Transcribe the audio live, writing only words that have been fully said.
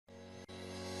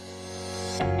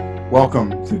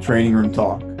Welcome to Training Room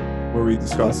Talk, where we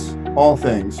discuss all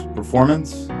things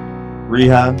performance,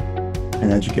 rehab,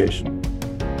 and education.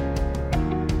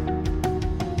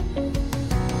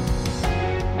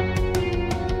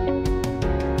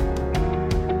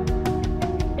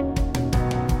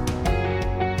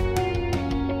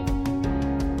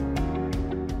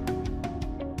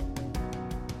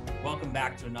 Welcome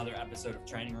back to another episode of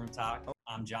Training Room Talk.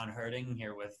 I'm John Herding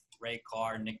here with Ray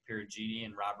Carr, Nick Piragini,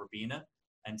 and Rob Rubina.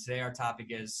 And today our topic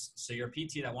is, so you're a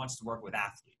PT that wants to work with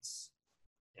athletes.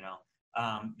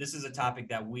 This is a topic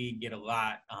that we get a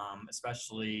lot,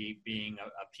 especially being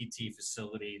a PT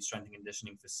facility, strength and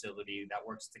conditioning facility that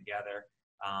works together.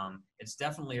 It's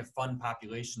definitely a fun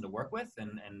population to work with.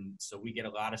 And so we get a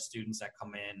lot of students that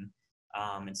come in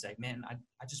and say, man,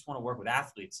 I just want to work with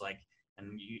athletes.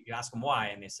 And you ask them why,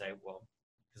 and they say, well,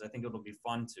 because I think it'll be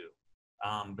fun to.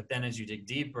 But then as you dig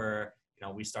deeper,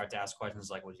 we start to ask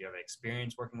questions like, well, do you have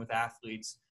experience working with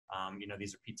athletes?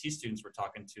 These are PT students we're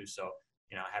talking to. So,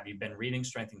 have you been reading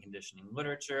strength and conditioning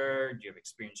literature? Do you have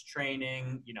experience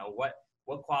training? What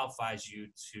qualifies you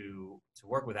to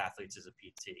work with athletes as a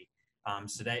PT?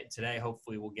 Today,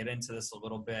 hopefully we'll get into this a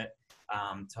little bit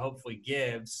to hopefully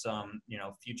give some,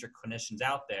 future clinicians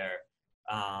out there,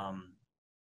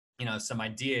 some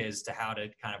ideas to how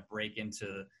to kind of break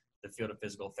into the field of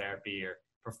physical therapy or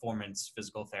performance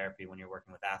physical therapy when you're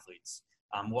working with athletes.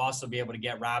 We'll also be able to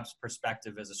get Rob's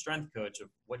perspective as a strength coach of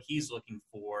what he's looking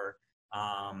for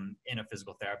in a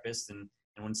physical therapist. And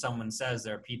when someone says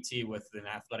they're a PT with an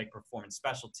athletic performance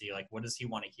specialty, like what does he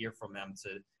want to hear from them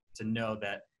to know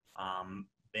that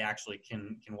they actually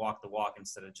can walk the walk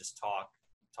instead of just talk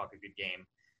a good game.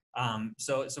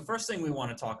 So first thing we want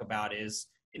to talk about is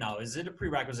it a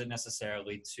prerequisite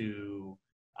necessarily to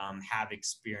have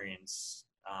experience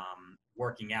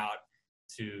working out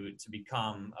to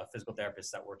become a physical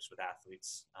therapist that works with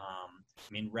athletes?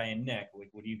 Ray and Nick,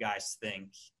 what do you guys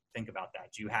think about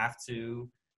that? Do you have to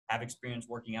have experience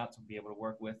working out to be able to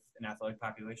work with an athletic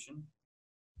population?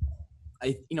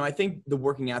 I think the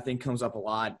working out thing comes up a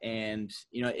lot. And,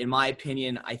 in my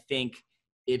opinion, I think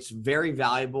it's very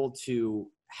valuable to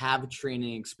have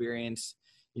training experience,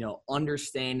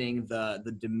 understanding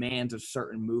the demands of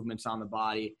certain movements on the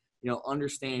body,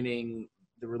 understanding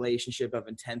the relationship of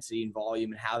intensity and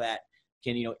volume and how that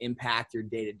can, impact your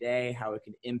day-to-day, how it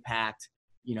can impact,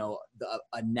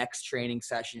 a next training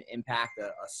session, impact a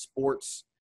sports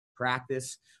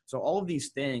practice. So all of these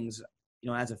things,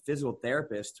 as a physical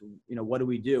therapist, what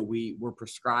do? We're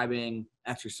prescribing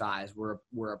exercise.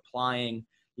 We're applying,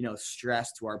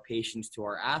 stress to our patients, to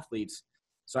our athletes.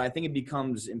 So I think it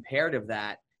becomes imperative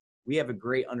that we have a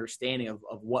great understanding of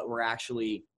what we're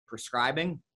actually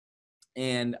prescribing.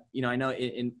 And, I know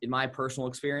in my personal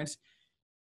experience,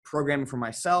 programming for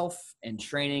myself and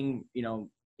training,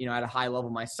 at a high level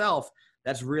myself,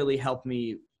 that's really helped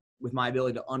me with my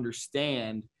ability to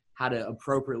understand how to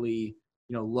appropriately,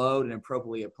 load and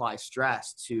appropriately apply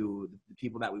stress to the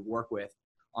people that we work with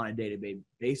on a day-to-day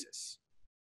basis.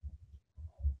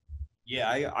 Yeah,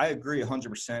 I agree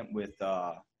 100% with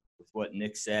what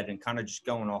Nick said, and kind of just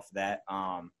going off of that,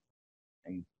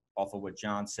 and off of what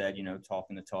John said,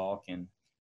 talking the talk and,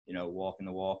 walking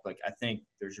the walk. Like, I think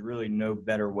there's really no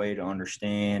better way to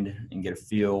understand and get a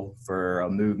feel for a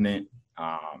movement,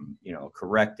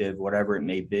 corrective, whatever it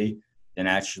may be, than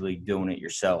actually doing it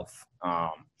yourself.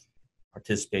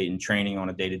 Participate in training on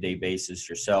a day-to-day basis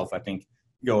yourself, I think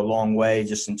go a long way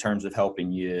just in terms of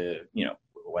helping you,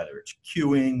 whether it's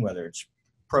cueing, whether it's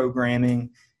programming,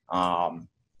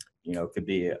 it could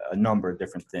be a number of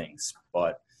different things,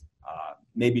 but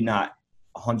maybe not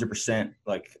 100%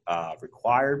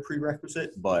 required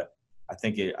prerequisite, but I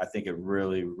think it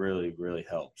really, really, really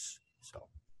helps. So.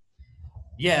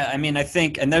 Yeah, I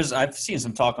think, and I've seen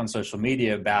some talk on social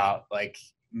media about like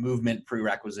movement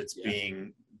prerequisites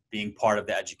being part of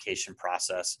the education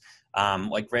process.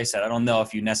 Like Ray said, I don't know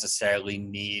if you necessarily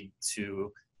need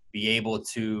to be able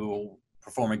to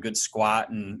perform a good squat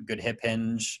and good hip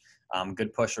hinge,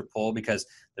 good push or pull, because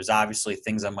there's obviously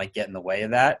things that might get in the way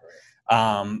of that.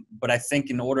 But I think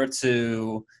in order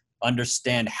to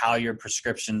understand how your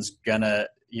prescription's gonna,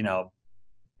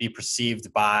 be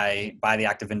perceived by the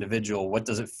active individual, what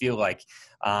does it feel like?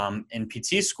 In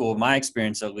PT school, my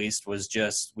experience at least was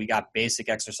just, we got basic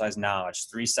exercise knowledge,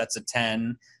 3 sets of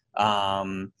 10,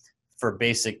 for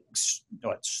basic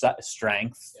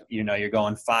strength. Yep. You're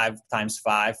going 5 times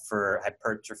 5 for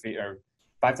hypertrophy, or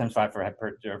 5 times 5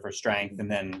 for strength, and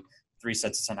then 3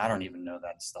 sets of 10. I don't even know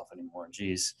that stuff anymore.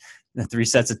 Geez. The 3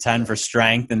 sets of 10 for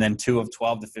strength, and then 2 of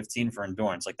 12 to 15 for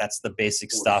endurance. Like, that's the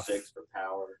basic stuff. 6 for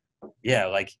power. Yeah,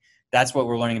 like that's what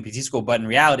we're learning in PT school. But in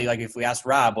reality, like if we ask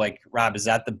Rob, like, Rob, is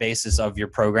that the basis of your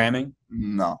programming?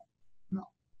 No.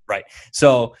 Right.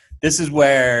 So this is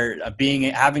where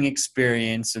having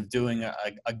experience of doing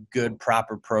a good,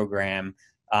 proper program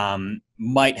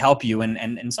might help you.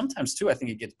 And sometimes too, I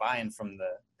think it gets buy-in from the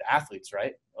athletes,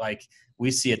 right? Like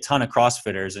we see a ton of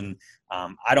CrossFitters, and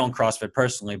I don't CrossFit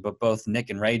personally, but both Nick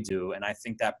and Ray do. And I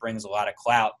think that brings a lot of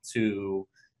clout to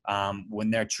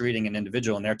when they're treating an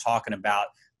individual and they're talking about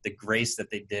the grace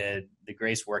that they did, the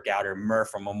grace workout or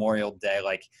Murph on Memorial Day.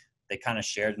 Like they kind of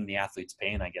shared in the athlete's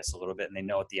pain, I guess, a little bit, and they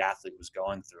know what the athlete was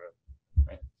going through.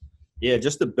 Right? Yeah,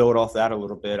 just to build off that a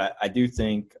little bit, I do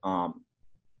think from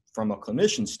a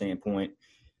clinician standpoint,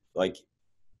 like,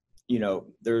 you know,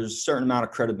 there's a certain amount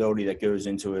of credibility that goes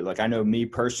into it. Like I know me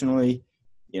personally,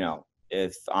 you know,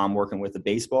 if I'm working with a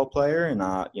baseball player and,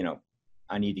 you know,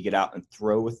 I need to get out and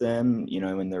throw with them, you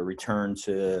know, in their return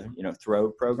to, you know,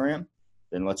 throw program,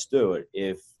 then let's do it.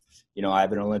 If, you know, I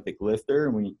have an Olympic lifter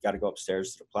and we got to go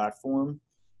upstairs to the platform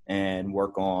and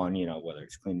work on, you know, whether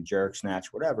it's clean jerk,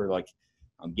 snatch, whatever, like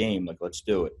I'm game, like let's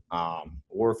do it.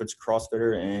 Or if it's a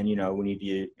CrossFitter and, you know, we need to,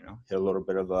 you know, hit a little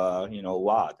bit of a, you know,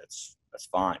 WOD, that's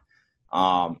fine.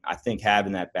 I think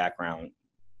having that background,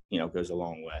 you know, goes a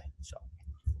long way. So.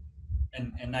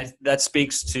 That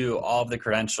speaks to all of the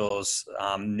credentials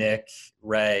Nick,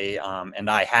 Ray, and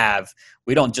I have.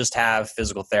 We don't just have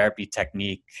physical therapy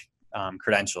technique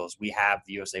credentials. We have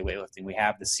the USA Weightlifting. We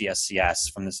have the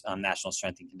CSCS from the National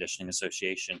Strength and Conditioning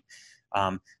Association.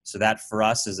 So that for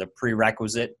us is a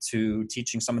prerequisite to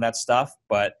teaching some of that stuff.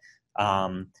 But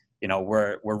you know,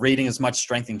 we're reading as much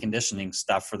strength and conditioning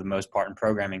stuff for the most part and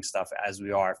programming stuff as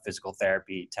we are physical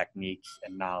therapy technique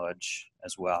and knowledge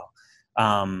as well.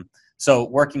 So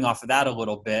working off of that a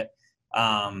little bit,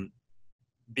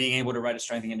 being able to write a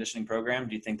strength and conditioning program,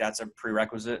 do you think that's a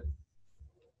prerequisite?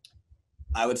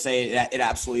 I would say it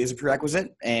absolutely is a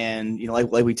prerequisite. And, you know,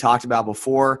 like we talked about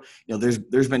before, you know,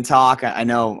 there's been talk, I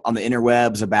know, on the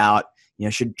interwebs about, you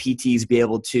know, should PTs be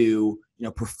able to, you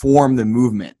know, perform the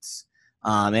movements?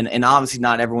 And obviously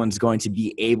not everyone's going to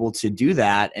be able to do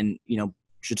that and, you know,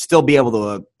 should still be able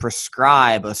to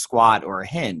prescribe a squat or a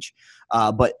hinge.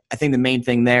 But I think the main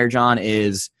thing there, John,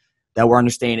 is that we're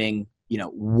understanding, you know,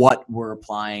 what we're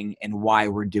applying and why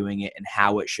we're doing it and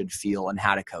how it should feel and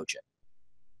how to coach it.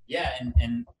 Yeah,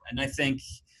 and I think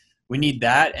we need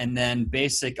that, and then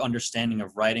basic understanding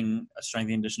of writing a strength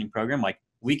and conditioning program. Like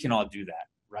we can all do that,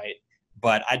 right?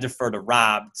 But I defer to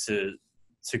Rob to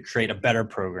create a better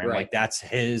program. Right. Like that's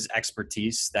his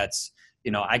expertise. That's,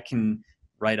 you know, I can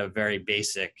write a very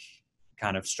basic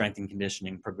kind of strength and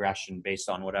conditioning progression based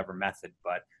on whatever method,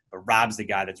 but Rob's the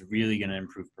guy that's really going to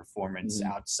improve performance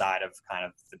outside of kind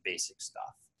of the basic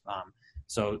stuff.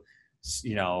 So,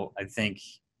 you know, I think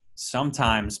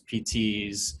sometimes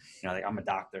PTs, you know, like I'm a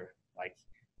doctor, like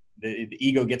the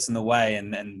ego gets in the way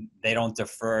and then they don't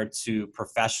defer to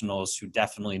professionals who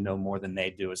definitely know more than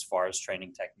they do as far as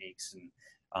training techniques.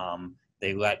 And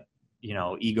they let, you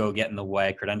know, ego get in the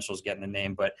way, credentials get in the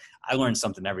name. But I learn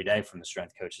something every day from the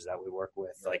strength coaches that we work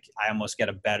with. Like I almost get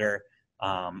a better,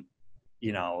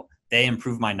 you know, they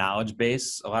improve my knowledge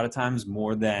base a lot of times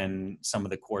more than some of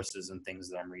the courses and things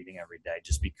that I'm reading every day,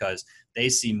 just because they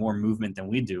see more movement than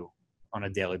we do on a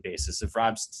daily basis. If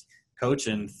Rob's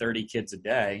coaching 30 kids a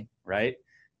day, right?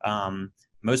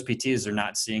 Most PTs are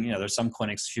not seeing, you know, there's some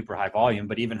clinics super high volume,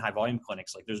 but even high volume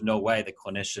clinics, like there's no way the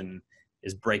clinician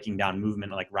is breaking down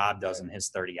movement like Rob does in his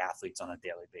 30 athletes on a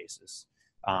daily basis.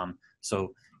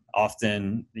 So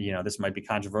often, you know, this might be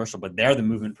controversial, but they're the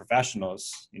movement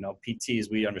professionals. You know, PTs,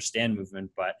 we understand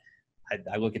movement, but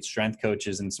I look at strength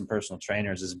coaches and some personal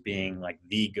trainers as being like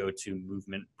the go-to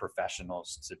movement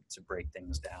professionals to break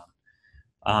things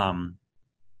down.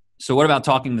 So what about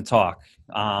talking the talk?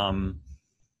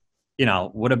 You know,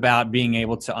 what about being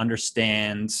able to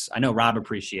understand, I know Rob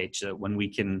appreciates it when we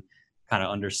can kind of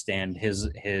understand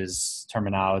his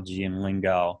terminology and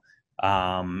lingo.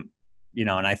 You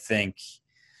know, and I think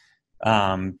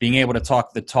being able to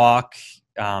talk the talk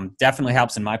definitely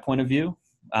helps in my point of view.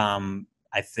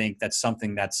 I think that's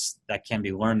something that can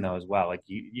be learned though as well. Like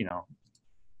you know,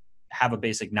 have a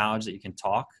basic knowledge that you can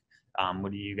talk.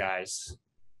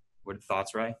 What are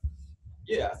thoughts, Ray?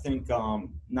 Yeah, I think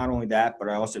not only that, but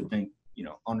I also think, you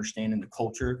know, understanding the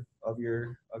culture of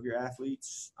your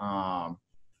athletes,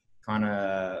 kind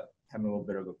of having a little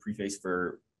bit of a preface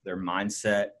for their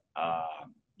mindset,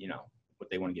 you know, what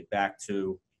they want to get back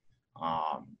to,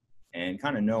 and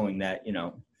kind of knowing that, you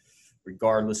know,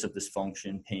 regardless of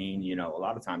dysfunction, pain, you know, a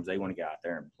lot of times they want to get out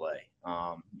there and play.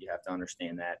 You have to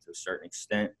understand that to a certain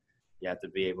extent. You have to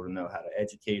be able to know how to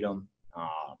educate them.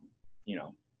 You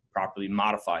know, properly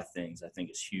modify things, I think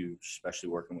is huge, especially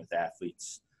working with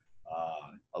athletes,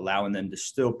 allowing them to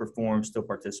still perform, still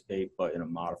participate, but in a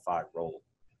modified role.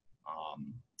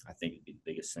 I think it'd be the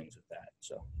biggest things with that.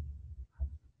 So,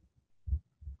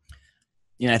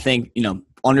 I think,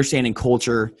 understanding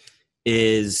culture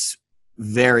is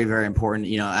very, very important.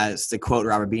 As to quote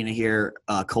Robert Bina here,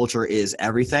 culture is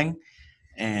everything.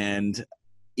 And,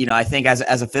 I think as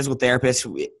a physical therapist,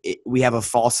 we have a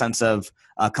false sense of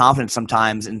confidence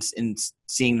sometimes in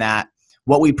seeing that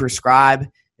what we prescribe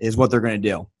is what they're going to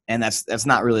do. And that's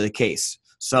not really the case.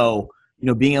 So,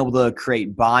 being able to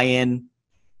create buy-in,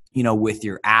 with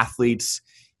your athletes,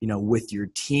 with your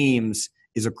teams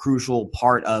is a crucial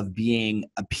part of being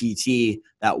a PT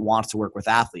that wants to work with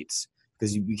athletes.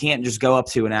 Because you can't just go up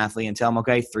to an athlete and tell them,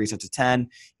 okay, 3 sets of 10,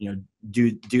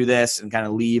 do this and kind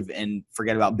of leave and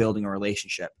forget about building a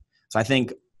relationship. So I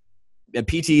think a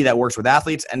PT that works with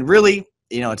athletes, and really,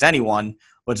 it's anyone,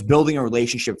 but it's building a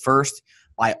relationship first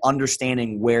by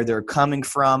understanding where they're coming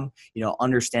from,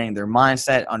 understanding their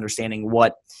mindset, understanding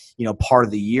what, part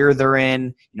of the year they're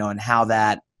in, and how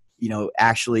that,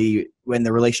 actually when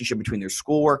the relationship between their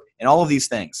schoolwork and all of these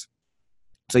things.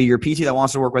 So you're a PT that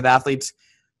wants to work with athletes,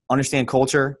 understand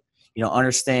culture,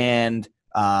 understand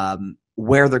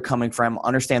where they're coming from,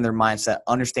 understand their mindset,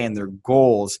 understand their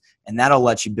goals, and that'll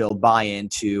let you build buy-in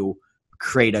to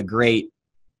create a great,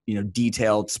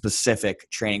 detailed, specific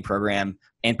training program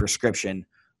and prescription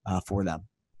for them.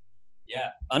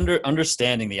 Yeah,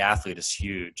 understanding the athlete is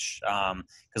huge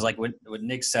because like what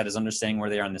Nick said is understanding where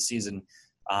they are in the season.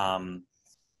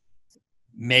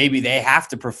 Maybe they have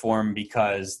to perform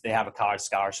because they have a college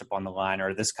scholarship on the line,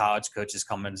 or this college coach is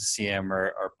coming to see him,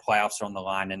 or playoffs are on the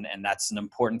line, and that's an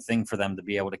important thing for them to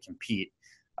be able to compete.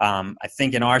 I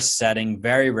think in our setting,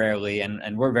 very rarely,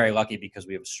 and we're very lucky because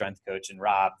we have a strength coach in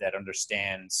Rob that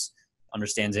understands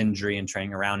injury and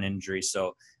training around injury.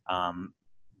 So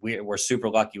we're super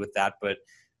lucky with that, but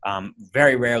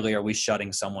very rarely are we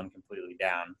shutting someone completely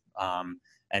down.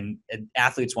 And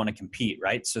athletes want to compete,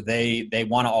 right? So they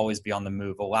want to always be on the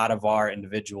move. A lot of our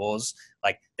individuals,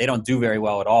 they don't do very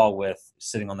well at all with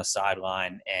sitting on the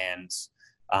sideline and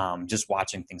just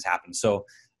watching things happen. So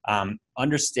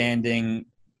understanding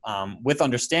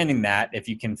that, if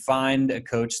you can find a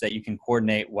coach that you can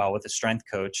coordinate well with a strength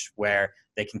coach where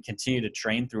they can continue to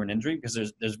train through an injury, because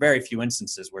there's very few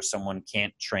instances where someone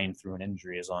can't train through an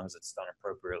injury as long as it's done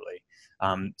appropriately.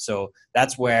 So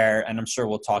that's where, and I'm sure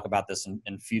we'll talk about this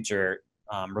in future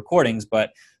recordings, but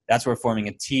that's where forming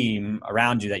a team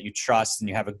around you that you trust and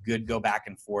you have a good go back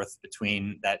and forth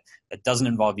between that doesn't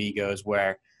involve egos,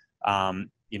 where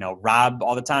Rob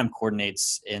all the time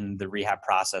coordinates in the rehab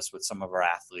process with some of our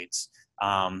athletes.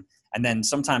 And then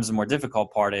sometimes the more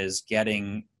difficult part is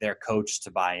getting their coach to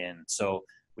buy in. So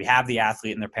we have the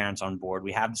athlete and their parents on board.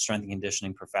 We have the strength and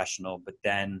conditioning professional, but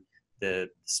then the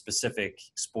specific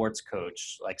sports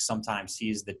coach, sometimes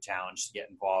he's the challenge to get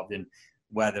involved in,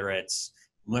 whether it's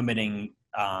limiting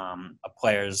a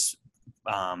player's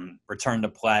return to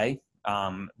play,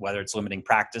 whether it's limiting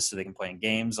practice so they can play in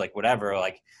games, whatever,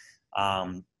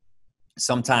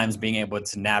 sometimes being able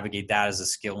to navigate that as a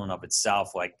skill in of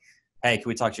itself. Hey, can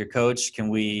we talk to your coach? Can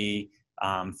we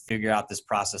figure out this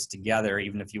process together,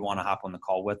 even if you want to hop on the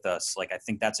call with us? I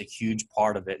think that's a huge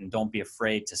part of it. And don't be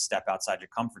afraid to step outside your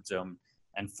comfort zone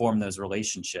and form those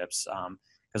relationships.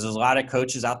 Because there's a lot of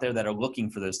coaches out there that are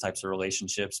looking for those types of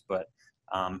relationships. But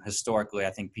historically, I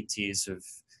think PTs have,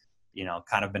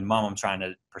 kind of been mum trying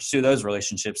to pursue those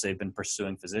relationships. They've been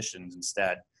pursuing physicians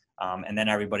instead. And then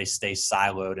everybody stays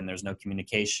siloed and there's no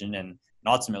communication. And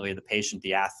ultimately the patient,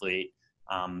 the athlete,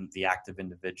 the active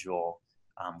individual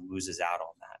loses out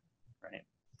on that,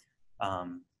 right?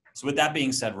 So with that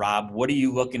being said, Rob, what are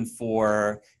you looking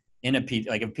for in a PT?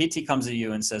 If a PT comes to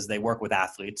you and says they work with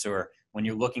athletes, or when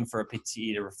you're looking for a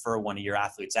PT to refer one of your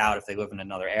athletes out if they live in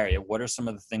another area, what are some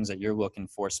of the things that you're looking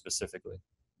for specifically?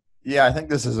 Yeah, I think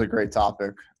this is a great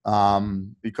topic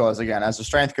because, again, as a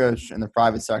strength coach in the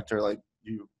private sector,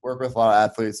 you work with a lot of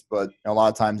athletes, but a lot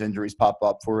of times injuries pop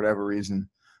up for whatever reason.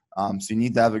 So you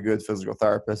need to have a good physical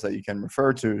therapist that you can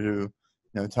refer to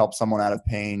help someone out of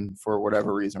pain for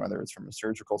whatever reason, whether it's from a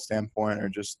surgical standpoint or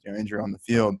just injury on the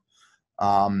field.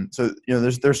 So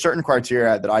there's certain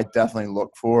criteria that I definitely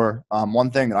look for.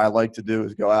 One thing that I like to do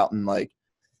is go out and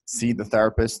see the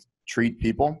therapist treat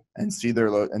people and see their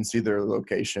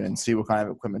location and see what kind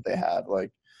of equipment they have.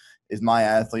 Is my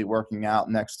athlete working out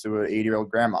next to an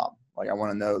 80-year-old grandma? I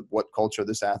want to know what culture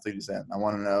this athlete is in. I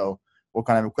want to know what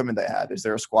kind of equipment they have. Is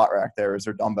there a squat rack there? Is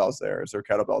there dumbbells there? Is there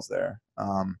kettlebells there?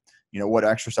 What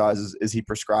exercises is he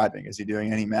prescribing? Is he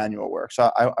doing any manual work?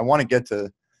 So I want to get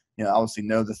to, obviously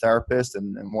know the therapist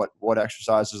and what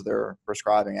exercises they're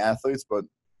prescribing athletes, but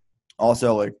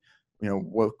also like,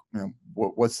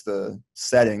 what's the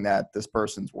setting that this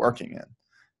person's working in?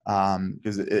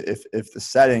 Because if the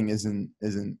setting isn't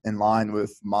in line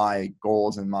with my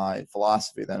goals and my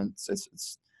philosophy, then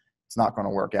it's not going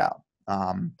to work out.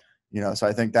 So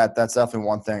I think that's definitely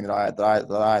one thing that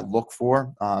I look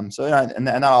for. And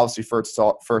that obviously first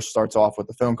starts off with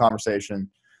the phone conversation.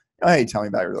 Hey, tell me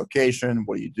about your location.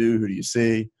 What do you do? Who do you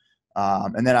see?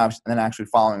 And then actually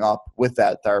following up with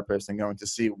that therapist and going to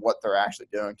see what they're actually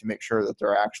doing to make sure that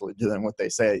they're actually doing what they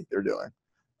say they're doing.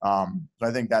 So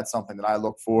I think that's something that I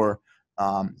look for.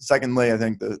 Secondly, I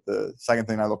think the second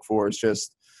thing I look for is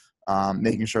just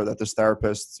making sure that this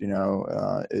therapist,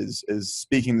 is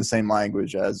speaking the same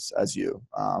language as you.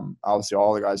 Obviously,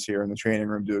 all the guys here in the training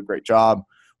room do a great job.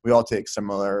 We all take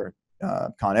similar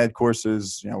Con Ed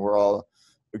courses. We're all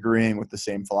agreeing with the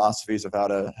same philosophies of how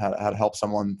to help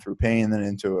someone through pain and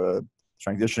into a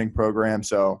strength conditioning program.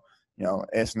 So,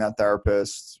 asking that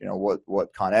therapist,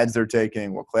 what Con Eds they're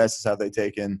taking, what classes have they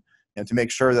taken, to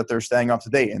make sure that they're staying up to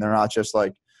date and they're not just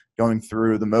like going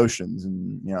through the motions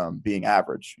and, being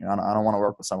average. I don't want to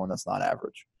work with someone that's not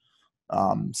average.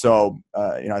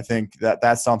 I think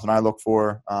that's something I look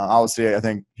for. Obviously, I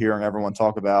think hearing everyone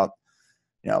talk about,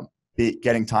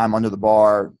 getting time under the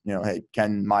bar, hey,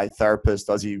 can my therapist,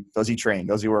 does he train?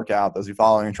 Does he work out? Does he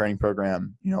follow a training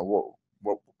program?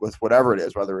 With whatever it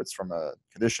is, whether it's from a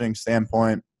conditioning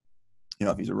standpoint,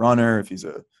 if he's a runner, if he's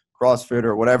a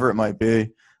CrossFitter, whatever it might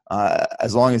be,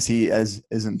 as long as he is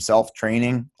himself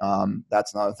training,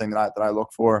 that's another thing that I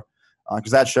look for,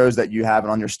 because that shows that you have an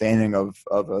understanding of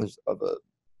a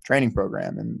training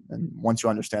program, and once you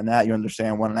understand that, you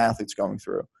understand what an athlete's going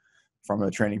through from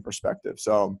a training perspective.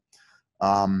 So,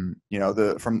 from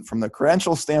the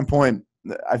credential standpoint,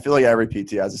 I feel like every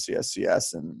PT has a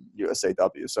CSCS and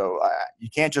USAW. So you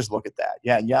can't just look at that.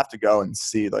 Yeah, you have to go and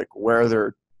see like where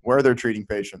they're treating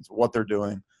patients, what they're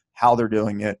doing, how they're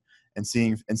doing it, and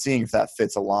seeing if that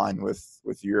fits a line with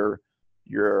your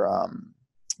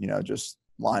just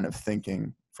line of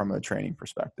thinking from a training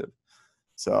perspective.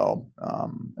 So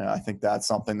I think that's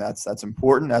something that's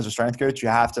important as a strength coach. You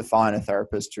have to find a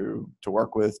therapist to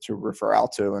work with, to refer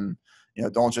out to, and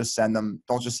don't just send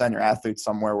your athletes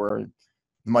somewhere where it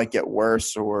might get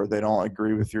worse, or they don't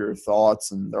agree with your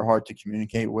thoughts and they're hard to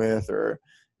communicate with, or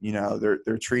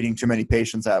they're treating too many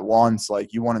patients at once.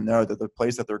 Like, you want to know that the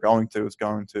place that they're going to is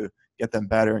going to get them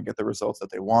better and get the results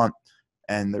that they want,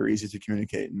 and they're easy to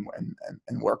communicate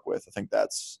and work with. I think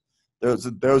those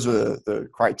are the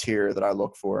criteria that I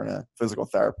look for in a physical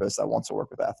therapist that wants to work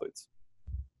with athletes.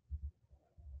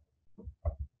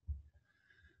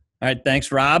 All right.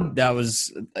 Thanks, Rob. That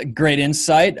was a great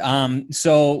insight.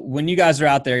 So when you guys are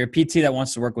out there, your PT that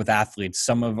wants to work with athletes,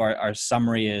 some of our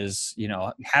summary is,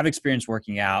 have experience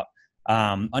working out,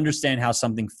 understand how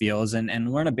something feels,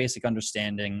 and learn a basic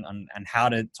understanding on how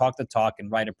to talk the talk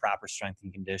and write a proper strength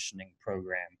and conditioning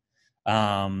program.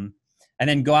 And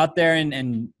then go out there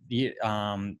and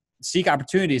seek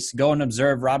opportunities to go and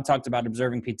observe. Rob talked about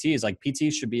observing PTs. Like,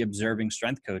 PTs should be observing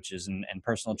strength coaches and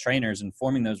personal trainers and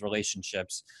forming those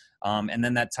relationships. And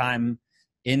then that time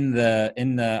in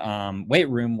the weight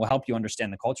room will help you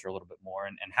understand the culture a little bit more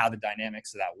and how the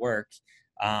dynamics of that work.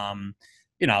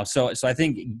 So I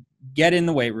think get in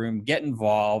the weight room, get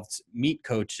involved, meet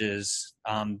coaches.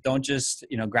 Don't just,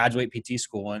 graduate PT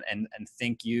school and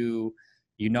think you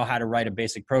know how to write a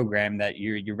basic program that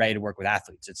you're ready to work with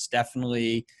athletes. It's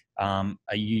definitely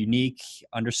a unique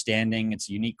understanding. It's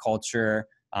a unique culture.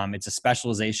 It's a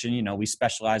specialization. We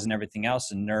specialize in everything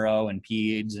else, in neuro and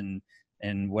peds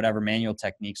and whatever manual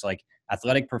techniques. Like,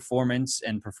 athletic performance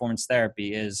and performance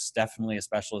therapy is definitely a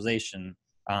specialization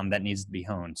that needs to be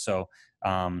honed. So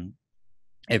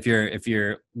if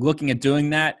you're looking at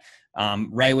doing that,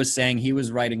 Ray was saying he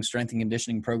was writing strength and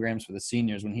conditioning programs for the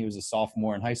seniors when he was a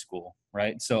sophomore in high school,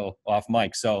 right? So off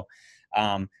mic. So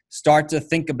start to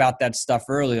think about that stuff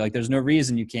early. Like, there's no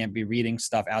reason you can't be reading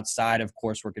stuff outside of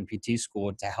coursework in PT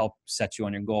school to help set you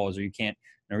on your goals, or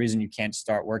no reason you can't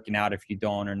start working out if you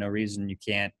don't, or no reason you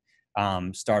can't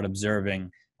start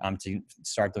observing to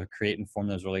start to create and form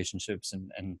those relationships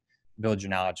and build your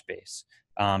knowledge base.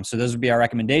 So those would be our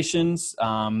recommendations.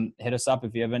 Hit us up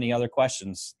if you have any other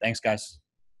questions. Thanks, guys.